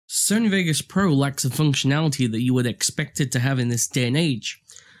Sony Vegas Pro lacks a functionality that you would expect it to have in this day and age.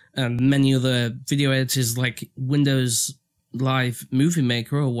 Many other video editors like Windows Live Movie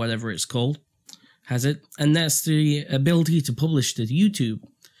Maker or whatever it's called has it, and that's the ability to publish to YouTube.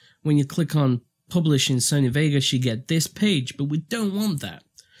 When you click on Publish in Sony Vegas, you get this page, but we don't want that.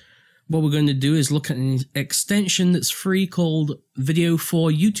 What we're going to do is look at an extension that's free called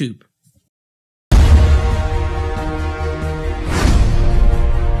Video4YouTube.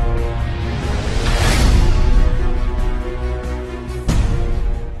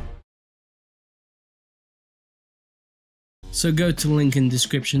 So go to the link in the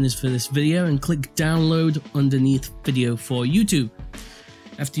description for this video and click download underneath Video4YouTube.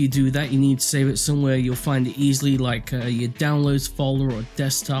 After you do that, you need to save it somewhere you'll find it easily, like your downloads folder or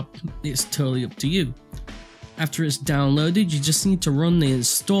desktop. It's totally up to you. After it's downloaded, you just need to run the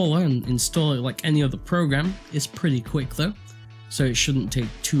installer and install it like any other program. It's pretty quick though, so it shouldn't take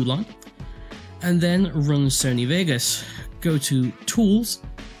too long. And then run Sony Vegas. Go to Tools.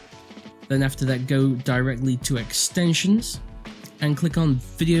 Then after that, go directly to Extensions and click on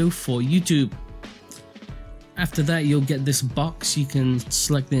Video4YouTube. After that, you'll get this box. You can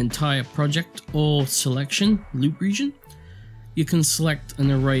select the entire project or selection, loop region. You can select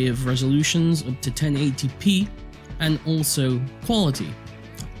an array of resolutions up to 1080p and also quality.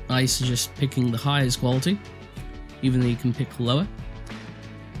 I suggest picking the highest quality, even though you can pick lower.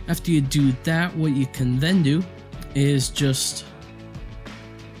 After you do that, what you can then do is just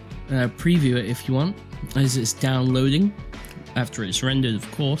preview it if you want, as it's downloading after it's rendered, of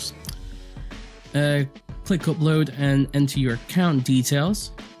course. Click upload and enter your account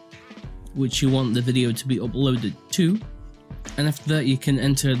details, which you want the video to be uploaded to, and after that you can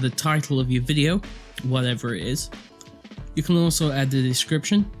enter the title of your video, whatever it is. You can also add the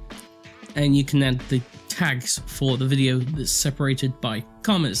description, and you can add the tags for the video that's separated by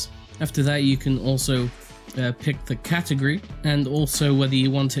commas. After that, you can also pick the category and also whether you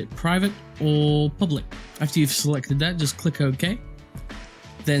want it private or public. After you've selected that, just click OK.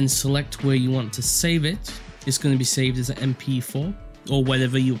 Then select where you want to save it. It's going to be saved as an MP4 or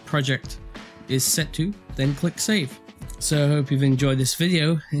whatever your project is set to. Then click save. So I hope you've enjoyed this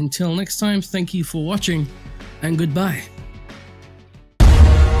video. Until next time, thank you for watching and goodbye.